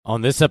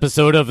On this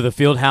episode of the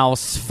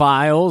Fieldhouse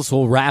Files,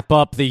 we'll wrap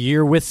up the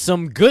year with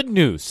some good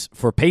news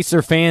for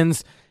Pacer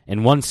fans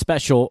and one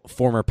special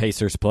former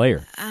Pacers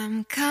player.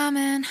 I'm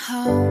coming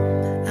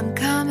home,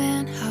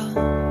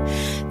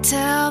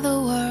 tell the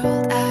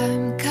world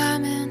I'm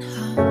coming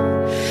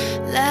home.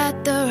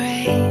 Let the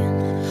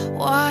rain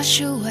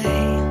wash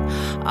away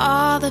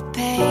all the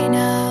pain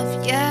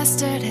of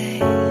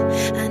yesterday.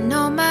 I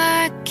know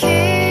my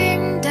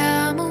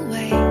kingdom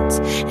awaits,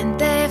 and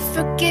they've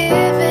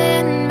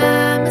forgiven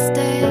my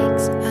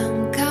mistakes.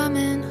 I'm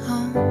coming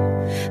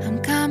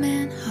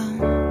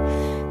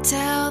home,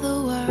 tell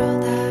the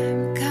world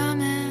I'm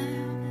coming.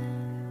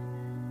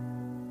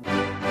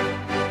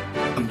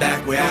 I'm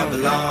back where I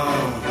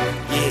belong.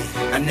 Yeah,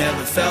 I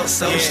never felt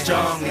so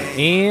strong.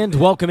 And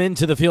welcome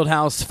into the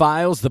Fieldhouse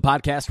Files, the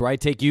podcast where I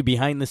take you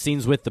behind the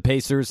scenes with the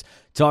Pacers,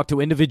 talk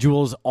to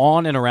individuals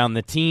on and around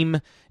the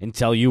team, and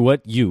tell you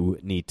what you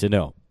need to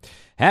know.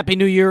 Happy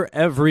New Year,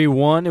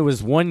 everyone. It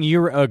was 1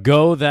 year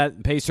ago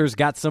that Pacers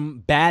got some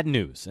bad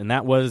news, and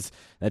that was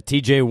that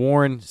TJ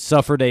Warren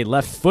suffered a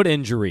left foot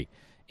injury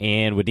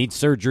and would need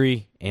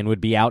surgery and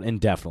would be out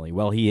indefinitely.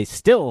 Well, he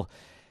still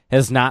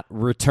has not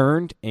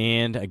returned,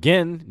 and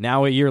again,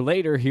 now a year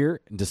later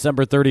here,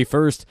 December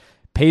 31st,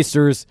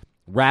 Pacers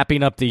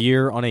wrapping up the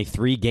year on a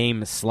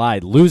 3-game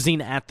slide,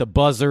 losing at the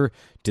buzzer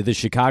to the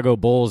Chicago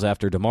Bulls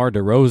after DeMar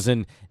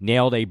DeRozan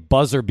nailed a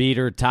buzzer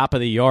beater, top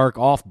of the arc,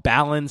 off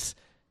balance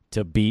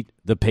to beat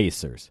the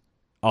Pacers.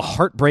 A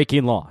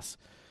heartbreaking loss,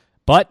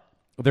 but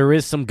there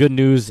is some good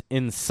news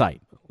in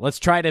sight. Let's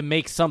try to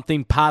make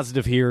something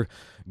positive here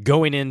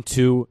going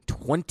into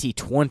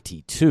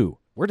 2022.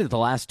 Where did the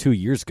last 2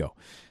 years go?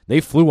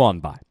 They flew on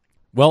by.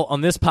 Well,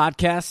 on this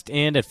podcast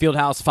and at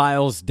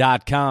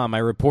fieldhousefiles.com, I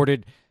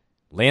reported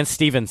Lance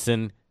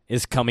Stephenson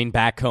is coming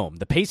back home.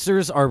 The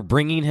Pacers are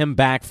bringing him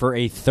back for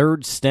a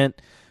third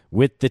stint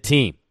with the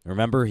team.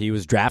 Remember, he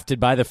was drafted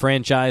by the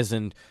franchise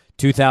in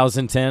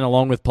 2010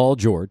 along with Paul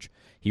George.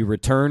 He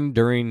returned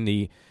during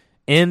the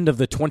end of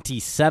the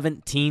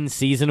 2017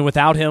 season.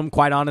 Without him,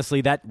 quite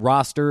honestly, that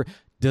roster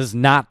does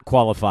not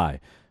qualify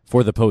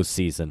for the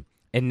postseason.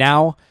 And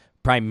now,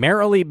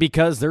 primarily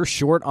because they're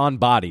short on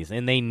bodies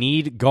and they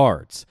need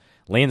guards,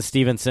 Lance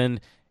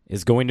Stephenson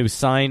is going to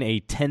sign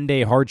a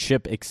 10-day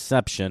hardship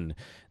exception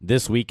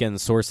this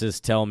weekend, sources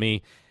tell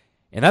me.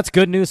 And that's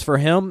good news for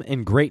him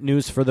and great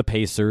news for the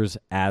Pacers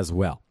as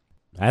well.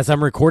 As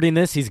I'm recording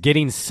this, he's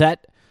getting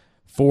set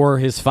for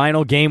his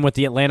final game with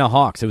the Atlanta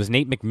Hawks. It was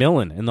Nate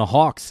McMillan and the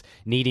Hawks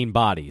needing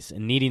bodies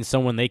and needing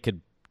someone they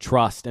could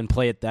trust and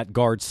play at that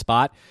guard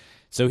spot.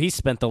 So he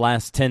spent the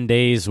last 10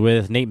 days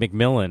with Nate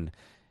McMillan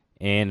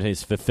and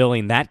is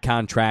fulfilling that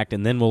contract,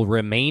 and then will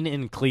remain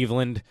in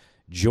Cleveland,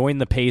 join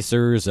the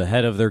Pacers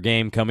ahead of their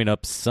game coming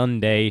up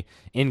Sunday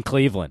in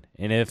Cleveland.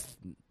 And if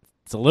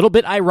it's a little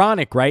bit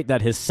ironic, right,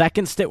 that his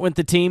second stint with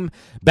the team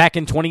back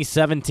in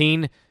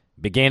 2017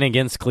 began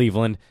against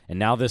Cleveland, and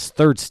now this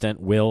third stint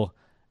will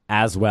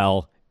as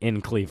well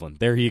in Cleveland.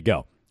 There you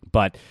go.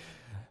 But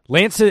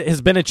Lance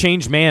has been a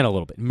changed man a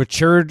little bit,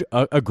 matured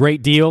a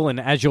great deal, and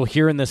as you'll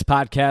hear in this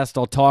podcast,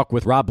 I'll talk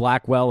with Rob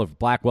Blackwell of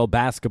Blackwell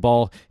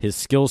Basketball, his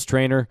skills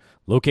trainer,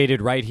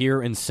 located right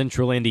here in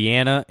central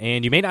Indiana.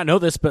 And you may not know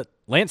this, but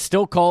Lance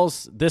still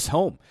calls this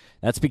home.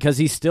 That's because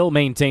he still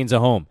maintains a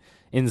home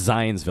in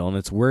Zionsville, and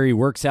it's where he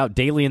works out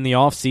daily in the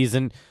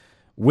offseason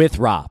with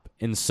Rob.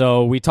 And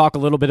so we talk a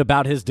little bit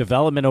about his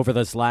development over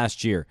this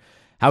last year,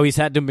 how he's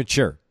had to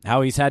mature,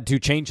 how he's had to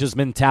change his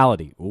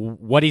mentality,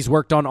 what he's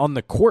worked on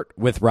the court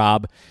with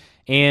Rob,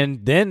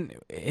 and then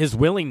his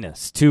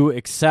willingness to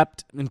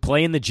accept and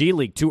play in the G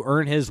League to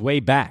earn his way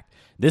back.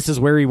 This is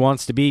where he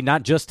wants to be,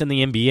 not just in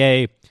the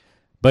NBA,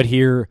 but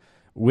here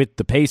with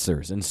the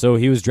Pacers. And so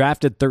he was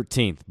drafted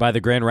 13th by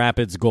the Grand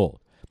Rapids Gold,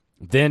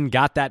 then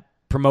got that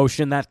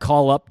promotion, that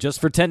call up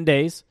just for 10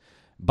 days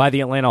by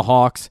the Atlanta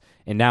Hawks,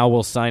 and now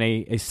will sign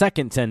a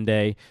second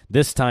 10-day,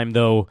 this time,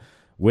 though,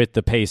 with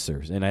the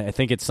Pacers. And I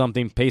think it's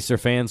something Pacer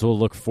fans will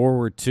look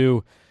forward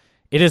to.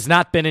 It has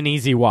not been an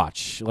easy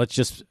watch. Let's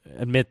just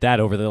admit that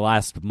over the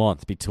last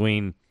month,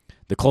 between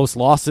the close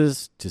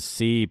losses, to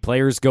see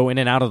players go in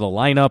and out of the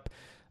lineup,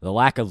 the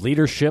lack of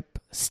leadership,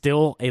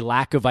 still a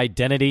lack of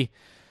identity.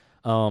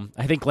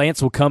 I think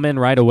Lance will come in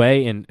right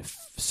away and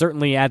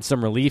certainly add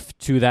some relief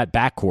to that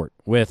backcourt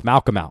with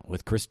Malcolm out,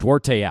 with Chris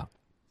Duarte out,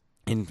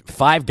 and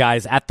 5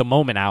 guys at the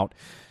moment out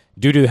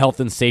due to health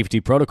and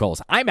safety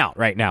protocols. I'm out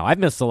right now. I've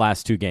missed the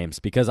last 2 games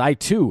because I,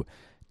 too,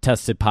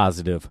 tested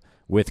positive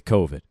with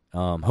COVID.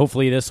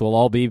 Hopefully this will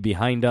all be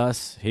behind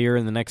us here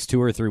in the next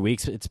 2 or 3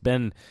 weeks. It's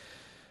been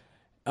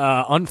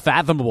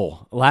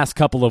unfathomable last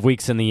couple of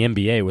weeks in the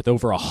NBA with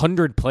over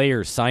 100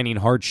 players signing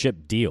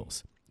hardship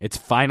deals. It's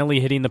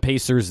finally hitting the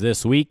Pacers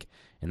this week,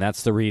 and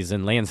that's the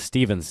reason Lance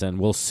Stephenson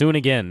will soon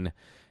again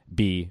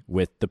be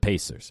with the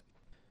Pacers.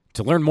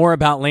 To learn more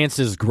about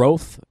Lance's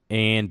growth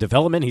and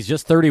development, he's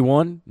just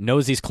 31,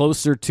 knows he's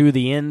closer to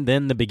the end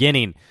than the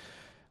beginning.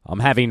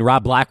 I'm having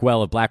Rob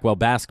Blackwell of Blackwell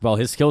Basketball,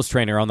 his skills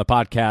trainer, on the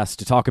podcast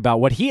to talk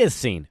about what he has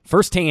seen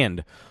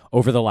firsthand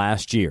over the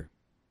last year.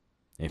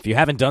 If you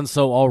haven't done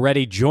so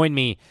already, join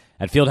me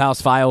at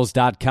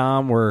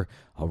fieldhousefiles.com where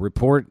I'll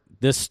report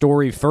this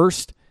story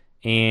first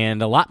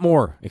and a lot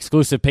more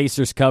exclusive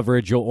Pacers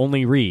coverage you'll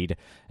only read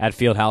at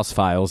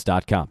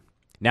fieldhousefiles.com.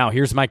 Now,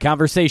 here's my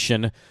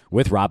conversation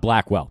with Rob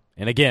Blackwell.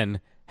 And again,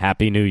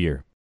 Happy New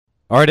Year.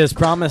 All right, as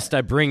promised,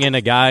 I bring in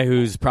a guy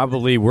who's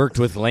probably worked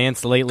with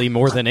Lance lately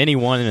more than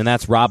anyone, and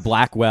that's Rob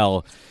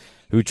Blackwell,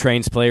 who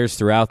trains players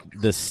throughout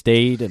the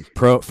state, and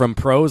from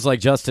pros like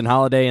Justin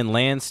Holiday and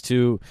Lance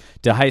to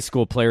high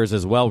school players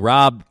as well.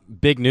 Rob,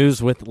 big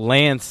news with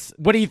Lance.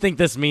 What do you think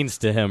this means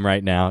to him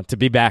right now to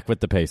be back with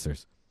the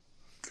Pacers?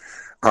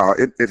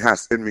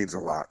 It means a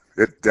lot.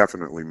 It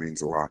definitely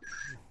means a lot.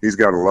 He's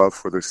got a love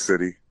for this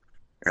city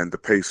and the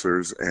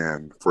Pacers,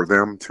 and for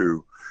them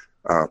to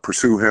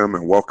pursue him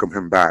and welcome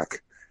him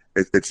back,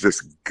 it's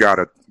just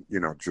gotta,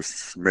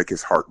 just make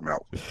his heart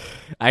melt.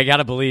 I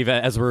gotta believe,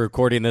 as we're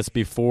recording this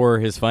before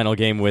his final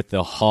game with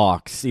the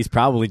Hawks, he's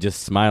probably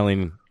just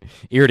smiling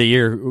ear to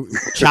ear,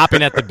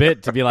 chopping at the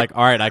bit to be like,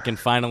 all right, I can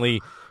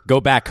finally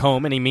go back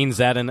home. And he means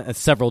that in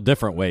several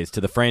different ways, to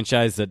the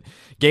franchise that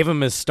gave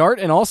him his start,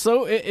 and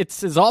also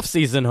it's his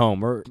off-season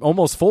home, or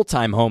almost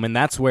full-time home, and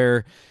that's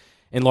where,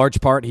 in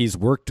large part, he's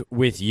worked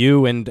with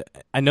you. And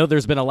I know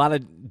there's been a lot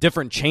of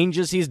different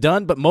changes he's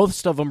done, but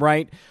most of them,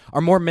 right,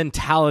 are more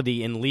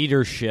mentality and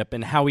leadership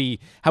and how he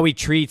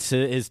treats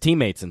his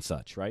teammates and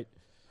such, right?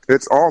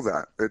 It's all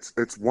that. It's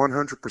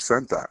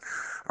 100%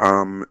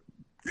 that.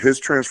 His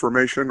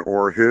transformation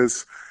or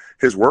his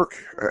work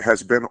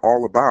has been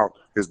all about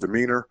his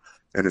demeanor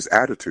and his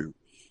attitude.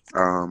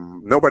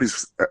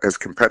 Nobody's as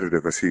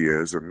competitive as he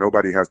is, and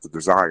nobody has the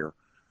desire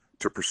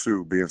to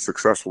pursue being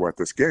successful at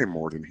this game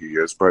more than he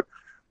is. But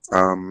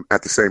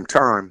at the same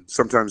time,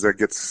 sometimes that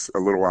gets a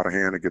little out of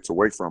hand. It gets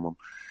away from him.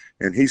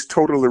 And he's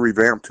totally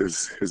revamped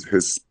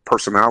his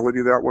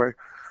personality that way.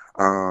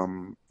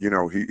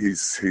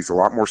 He's a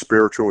lot more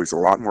spiritual. He's a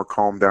lot more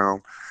calmed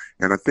down.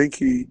 And I think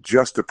he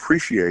just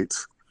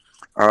appreciates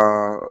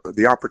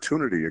the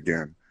opportunity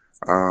again.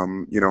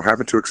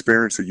 Having to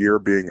experience a year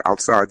being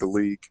outside the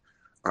league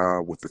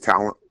with the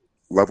talent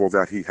level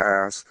that he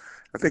has,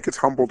 I think it's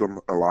humbled him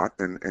a lot,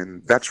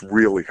 and that's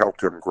really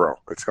helped him grow.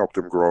 It's helped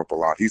him grow up a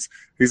lot. He's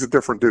a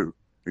different dude.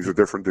 He's a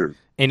different dude.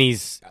 And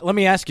let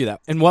me ask you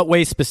that. In what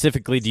way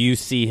specifically do you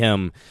see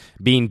him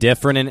being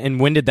different, and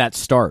when did that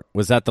start?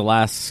 Was that the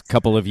last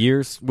couple of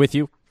years with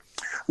you?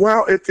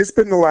 Well, it's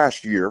been the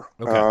last year.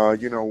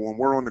 Okay. When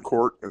we're on the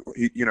court,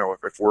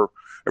 if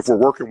we're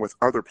working with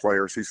other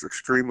players, he's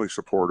extremely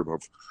supportive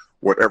of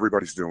what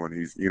everybody's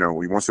doing. He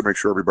wants to make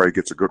sure everybody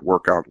gets a good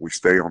workout. We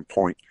stay on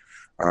point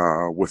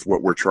with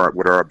what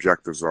our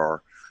objectives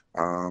are.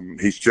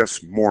 He's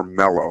just more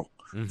mellow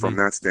from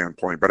that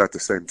standpoint. But at the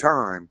same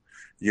time,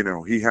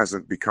 he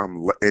hasn't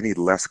become any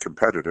less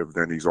competitive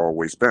than he's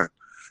always been.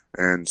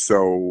 And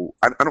so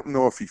I don't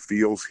know if he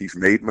feels he's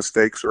made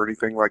mistakes or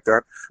anything like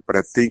that, but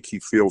I think he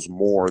feels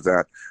more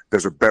that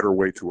there's a better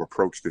way to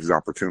approach these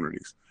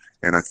opportunities.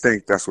 And I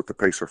think that's what the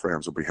Pacer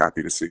fans will be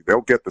happy to see.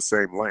 They'll get the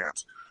same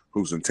Lance,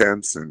 who's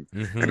intense and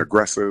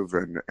aggressive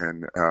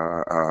and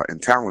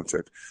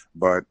talented,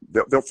 but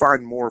they'll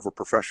find more of a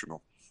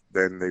professional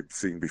than they've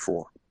seen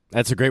before.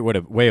 That's a great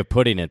way of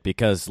putting it,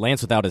 because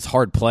Lance, without his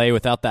hard play,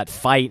 without that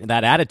fight,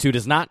 that attitude,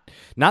 is not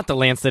the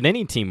Lance that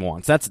any team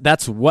wants.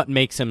 That's what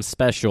makes him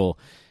special,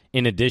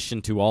 in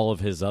addition to all of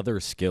his other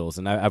skills.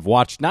 And I've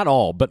watched not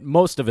all, but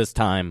most of his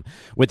time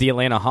with the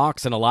Atlanta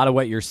Hawks, and a lot of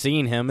what you're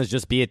seeing him is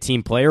just be a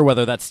team player,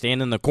 whether that's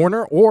standing in the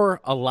corner or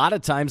a lot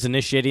of times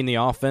initiating the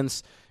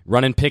offense,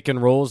 running pick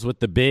and rolls with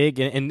the big,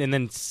 and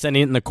then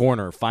sending it in the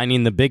corner,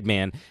 finding the big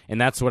man.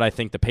 And that's what I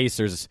think the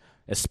Pacers,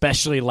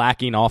 especially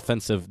lacking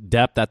offensive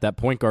depth at that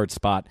point guard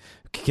spot,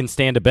 can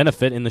stand to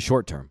benefit in the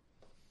short term.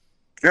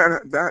 Yeah,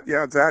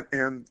 that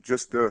and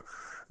just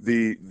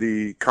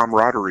the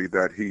camaraderie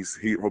that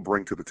he will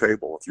bring to the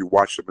table. If you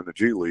watched him in the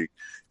G League,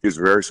 he's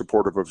very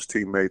supportive of his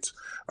teammates.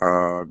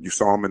 You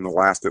saw him in the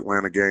last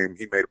Atlanta game.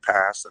 He made a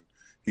pass, and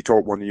he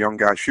told one of the young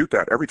guys, "Shoot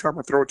that. Every time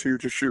I throw it to you,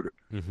 just shoot it."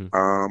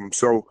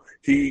 So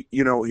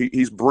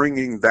he's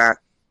bringing that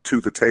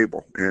to the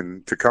table.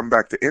 And to come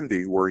back to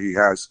Indy, where he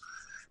has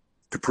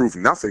to prove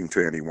nothing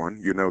to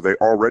anyone, they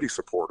already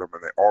support him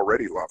and they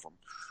already love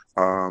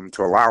him.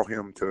 To allow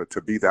him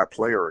to be that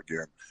player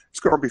again, it's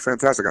going to be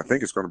fantastic. I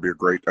think it's going to be a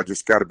great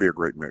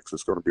mix.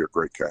 It's going to be a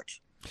great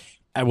catch.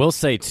 I will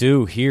say,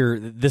 too, here,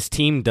 this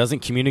team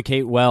doesn't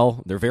communicate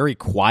well. They're very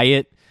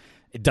quiet.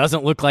 It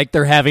doesn't look like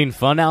they're having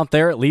fun out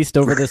there, at least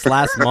over this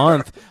last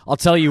month. I'll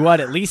tell you what,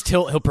 at least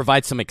he'll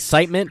provide some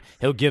excitement.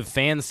 He'll give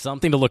fans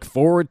something to look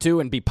forward to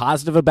and be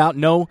positive about.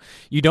 No,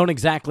 you don't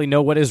exactly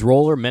know what his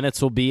role or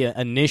minutes will be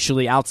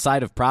initially,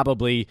 outside of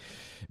probably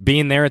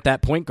being there at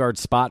that point guard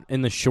spot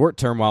in the short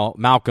term while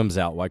Malcolm's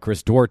out, while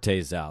Chris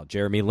Duarte's out,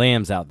 Jeremy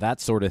Lamb's out, that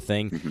sort of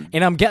thing.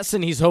 And I'm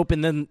guessing he's hoping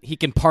then he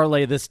can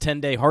parlay this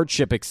 10-day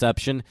hardship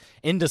exception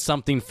into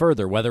something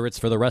further, whether it's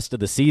for the rest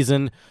of the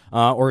season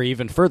or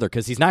even further,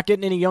 because he's not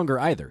getting any younger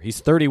either. He's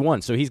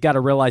 31, so he's got to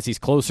realize he's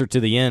closer to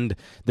the end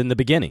than the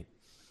beginning.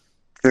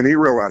 And he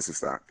realizes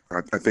that.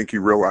 I think he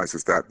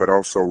realizes that, but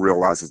also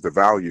realizes the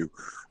value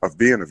of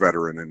being a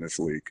veteran in this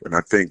league. And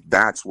I think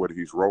that's what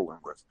he's rolling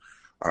with.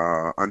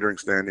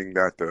 Understanding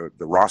that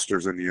the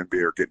rosters in the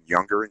NBA are getting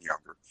younger and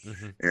younger,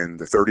 and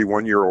the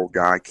 31-year-old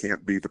guy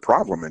can't be the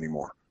problem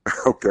anymore.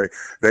 Okay,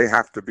 they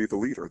have to be the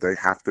leader. They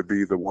have to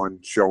be the one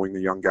showing the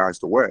young guys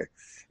the way.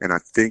 And I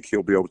think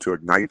he'll be able to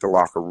ignite the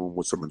locker room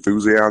with some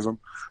enthusiasm.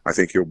 I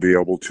think he'll be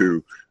able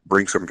to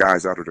bring some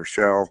guys out of their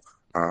shell,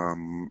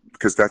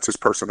 because that's his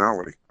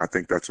personality. I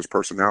think that's his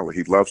personality.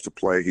 He loves to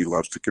play. He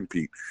loves to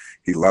compete.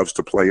 He loves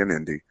to play in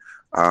Indy.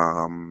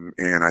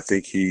 And I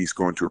think he's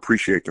going to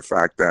appreciate the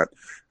fact that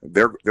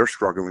they're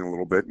struggling a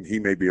little bit, and he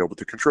may be able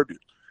to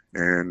contribute.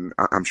 And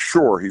I'm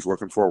sure he's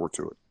looking forward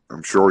to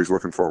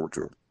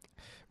it.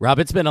 Rob,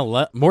 it's been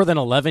more than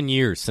 11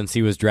 years since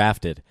he was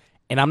drafted,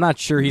 and I'm not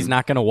sure he's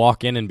not going to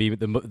walk in and be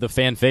the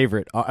fan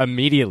favorite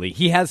immediately.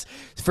 He has,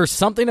 for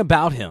something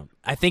about him,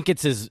 I think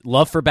it's his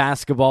love for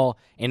basketball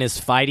and his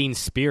fighting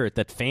spirit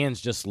that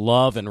fans just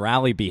love and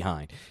rally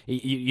behind.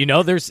 You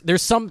know, there's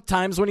some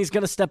times when he's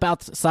going to step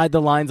outside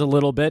the lines a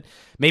little bit,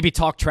 maybe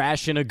talk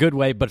trash in a good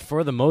way, but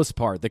for the most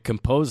part, the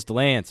composed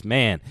Lance,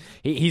 man,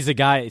 he's a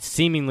guy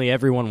seemingly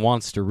everyone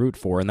wants to root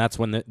for, and that's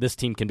when this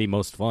team can be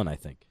most fun, I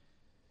think.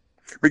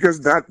 Because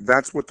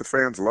that's what the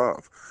fans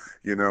love.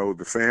 You know,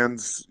 the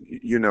fans,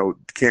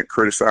 can't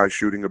criticize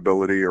shooting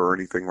ability or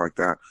anything like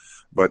that,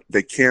 but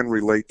they can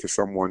relate to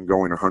someone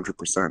going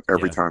 100%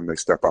 every time they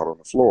step out on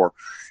the floor.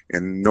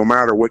 And no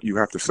matter what you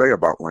have to say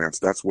about Lance,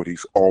 that's what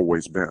he's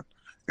always been.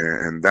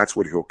 And that's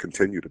what he'll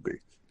continue to be.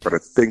 But I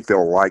think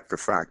they'll like the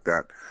fact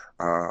that,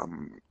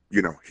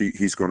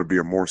 he's going to be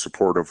a more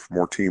supportive,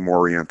 more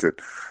team-oriented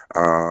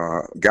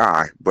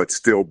guy, but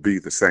still be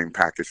the same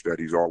package that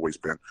he's always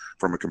been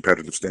from a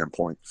competitive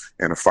standpoint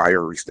and a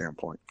fiery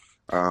standpoint.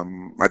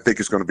 I think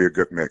it's going to be a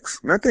good mix.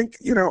 And I think,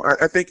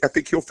 I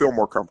think he'll feel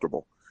more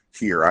comfortable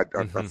here. I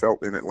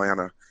felt in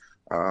Atlanta,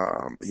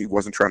 he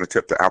wasn't trying to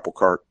tip the apple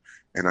cart.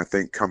 And I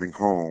think coming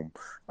home,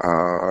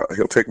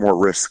 he'll take more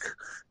risk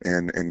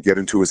and get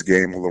into his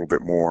game a little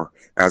bit more,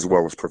 as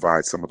well as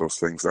provide some of those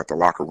things that the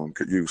locker room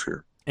could use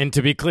here. And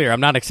to be clear,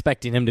 I'm not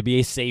expecting him to be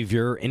a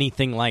savior or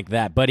anything like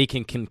that, but he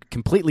can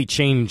completely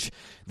change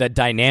the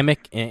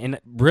dynamic. And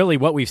really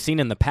what we've seen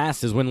in the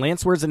past is when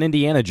Lance wears an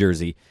Indiana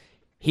jersey,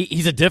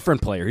 he's a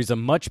different player. He's a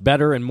much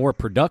better and more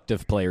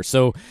productive player.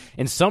 So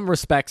in some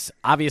respects,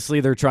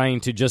 obviously they're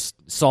trying to just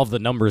solve the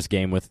numbers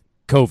game with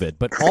COVID,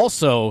 but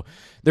also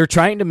they're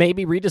trying to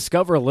maybe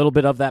rediscover a little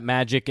bit of that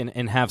magic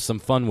and have some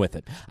fun with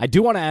it. I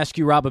do want to ask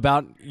you, Rob,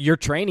 about your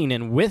training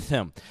and with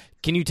him.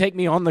 Can you take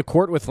me on the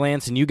court with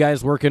Lance and you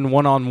guys working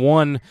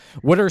one-on-one?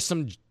 What are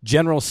some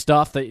general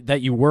stuff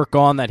that you work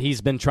on that he's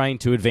been trying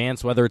to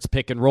advance, whether it's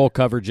pick and roll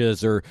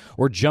coverages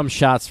or jump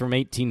shots from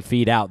 18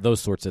 feet out,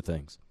 those sorts of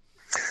things?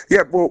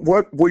 Yeah, well,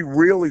 what we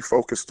really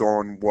focused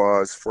on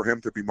was for him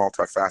to be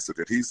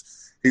multifaceted.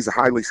 He's a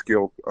highly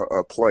skilled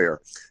player,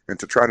 and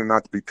to try to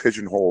not to be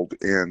pigeonholed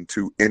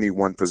into any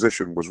one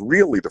position was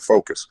really the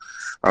focus.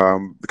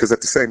 Because at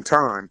the same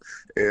time,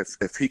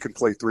 if he can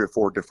play 3 or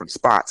 4 different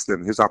spots,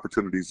 then his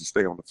opportunities to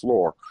stay on the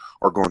floor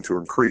are going to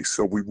increase.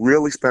 So we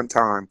really spent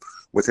time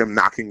with him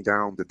knocking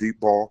down the deep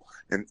ball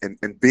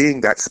and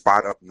being that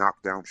spot-up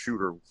knockdown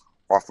shooter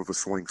off of a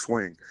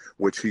swing,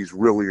 which he's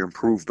really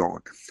improved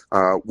on.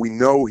 We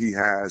know he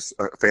has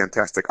a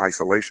fantastic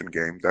isolation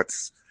game.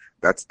 That's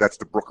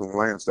the Brooklyn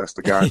Lance. That's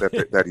the guy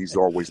that he's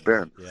always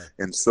been. Yeah.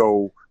 And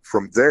so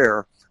from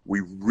there, we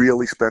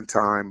really spent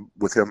time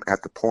with him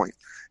at the point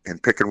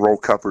and pick and roll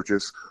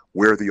coverages,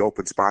 where the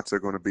open spots are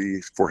going to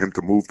be for him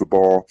to move the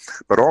ball,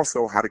 but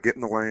also how to get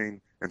in the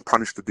lane and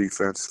punish the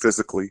defense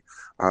physically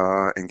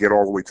and get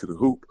all the way to the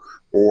hoop,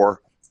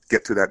 or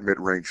get to that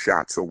mid-range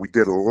shot. So we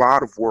did a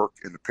lot of work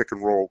in the pick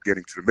and roll,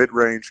 getting to the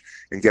mid-range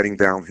and getting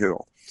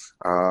downhill.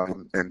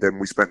 And then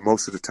we spent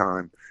most of the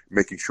time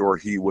making sure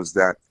he was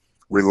that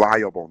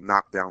reliable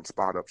knockdown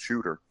spot-up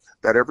shooter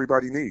that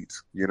everybody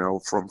needs,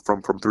 from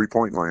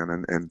 3-point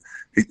land. And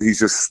he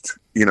just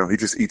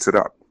eats it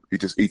up. He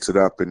just eats it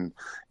up. And,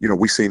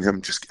 we've seen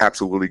him just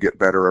absolutely get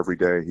better every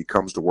day. He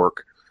comes to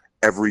work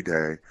every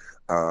day.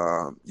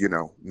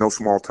 No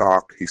small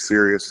talk. He's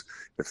serious.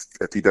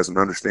 If he doesn't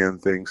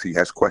understand things, he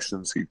has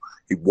questions.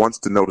 He wants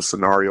to know the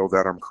scenario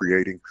that I'm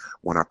creating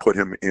when I put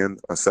him in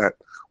a set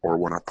or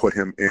when I put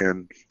him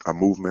in a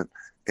movement.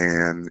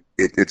 And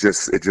it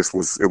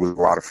was a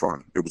lot of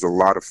fun. It was a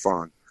lot of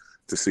fun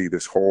to see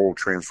this whole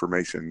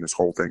transformation, this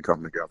whole thing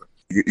come together.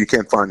 You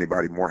can't find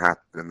anybody more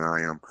happy than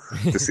I am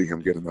to see him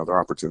get another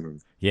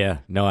opportunity. Yeah,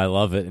 no, I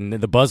love it. And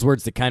the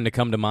buzzwords that kind of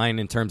come to mind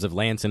in terms of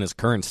Lance and his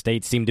current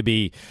state seem to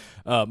be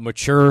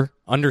mature,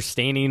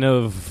 understanding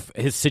of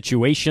his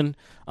situation,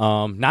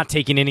 not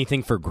taking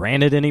anything for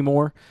granted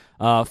anymore,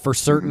 for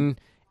certain,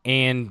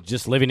 and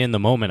just living in the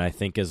moment, I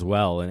think, as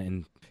well.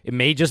 And it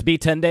may just be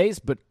 10 days,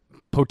 but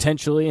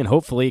potentially and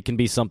hopefully it can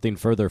be something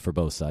further for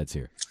both sides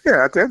here.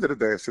 Yeah, at the end of the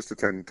day, it's just a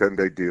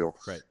 10-day deal.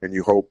 Right. And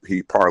you hope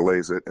he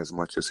parlays it as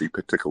much as he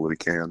particularly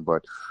can.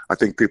 But I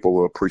think people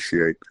will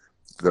appreciate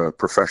the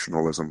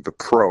professionalism, the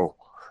pro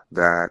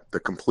that the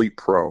complete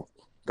pro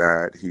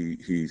that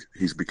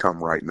he's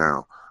become right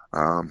now.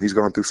 He's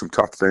gone through some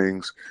tough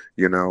things.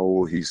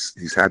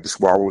 He's had to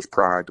swallow his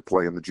pride to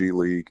play in the G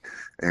League,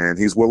 and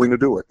he's willing to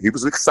do it. He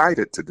was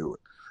excited to do it,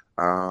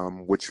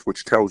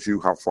 which tells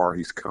you how far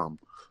he's come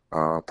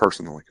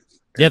personally.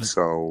 Yeah. And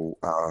so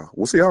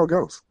we'll see how it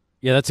goes.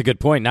 Yeah, that's a good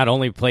point. Not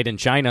only played in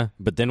China,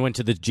 but then went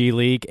to the G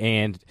League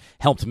and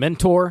helped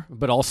mentor,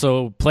 but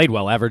also played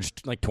well,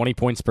 averaged like 20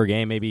 points per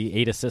game, maybe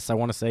 8 assists, I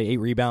want to say, 8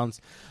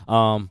 rebounds,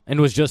 and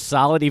was just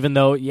solid, even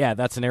though,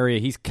 that's an area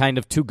he's kind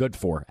of too good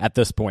for at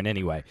this point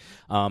anyway.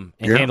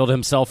 Handled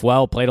himself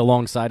well, played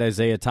alongside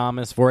Isaiah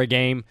Thomas for a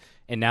game,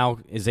 and now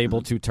is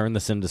able to turn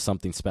this into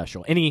something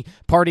special. Any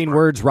parting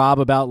words, Rob,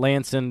 about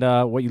Lance and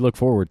what you look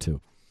forward to?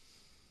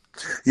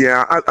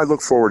 Yeah, I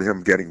look forward to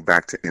him getting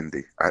back to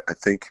Indy. I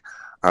think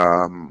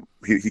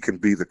he can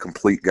be the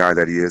complete guy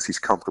that he is. He's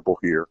comfortable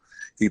here.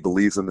 He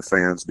believes in the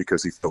fans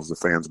because he feels the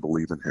fans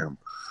believe in him.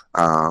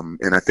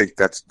 And I think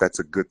that's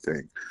a good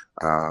thing.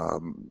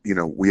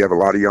 We have a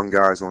lot of young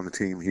guys on the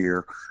team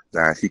here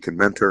that he can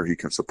mentor, he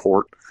can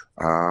support,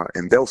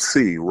 and they'll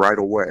see right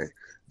away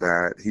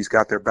that he's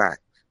got their back.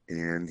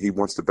 And he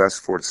wants the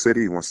best for the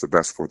city. He wants the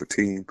best for the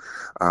team.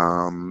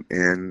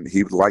 And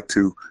he would like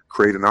to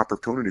create an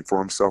opportunity for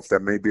himself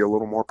that may be a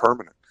little more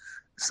permanent.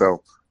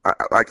 So,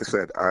 like I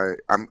said,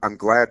 I'm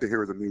glad to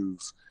hear the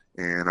news,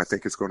 and I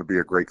think it's going to be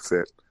a great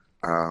fit.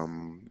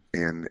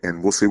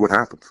 And we'll see what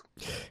happens.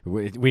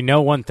 We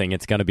know one thing.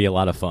 It's going to be a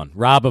lot of fun.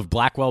 Rob of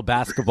Blackwell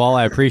Basketball,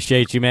 I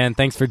appreciate you, man.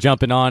 Thanks for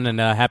jumping on, and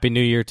Happy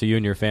New Year to you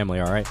and your family,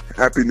 all right?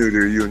 Happy New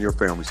Year to you and your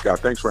family, Scott.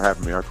 Thanks for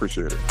having me. I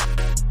appreciate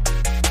it.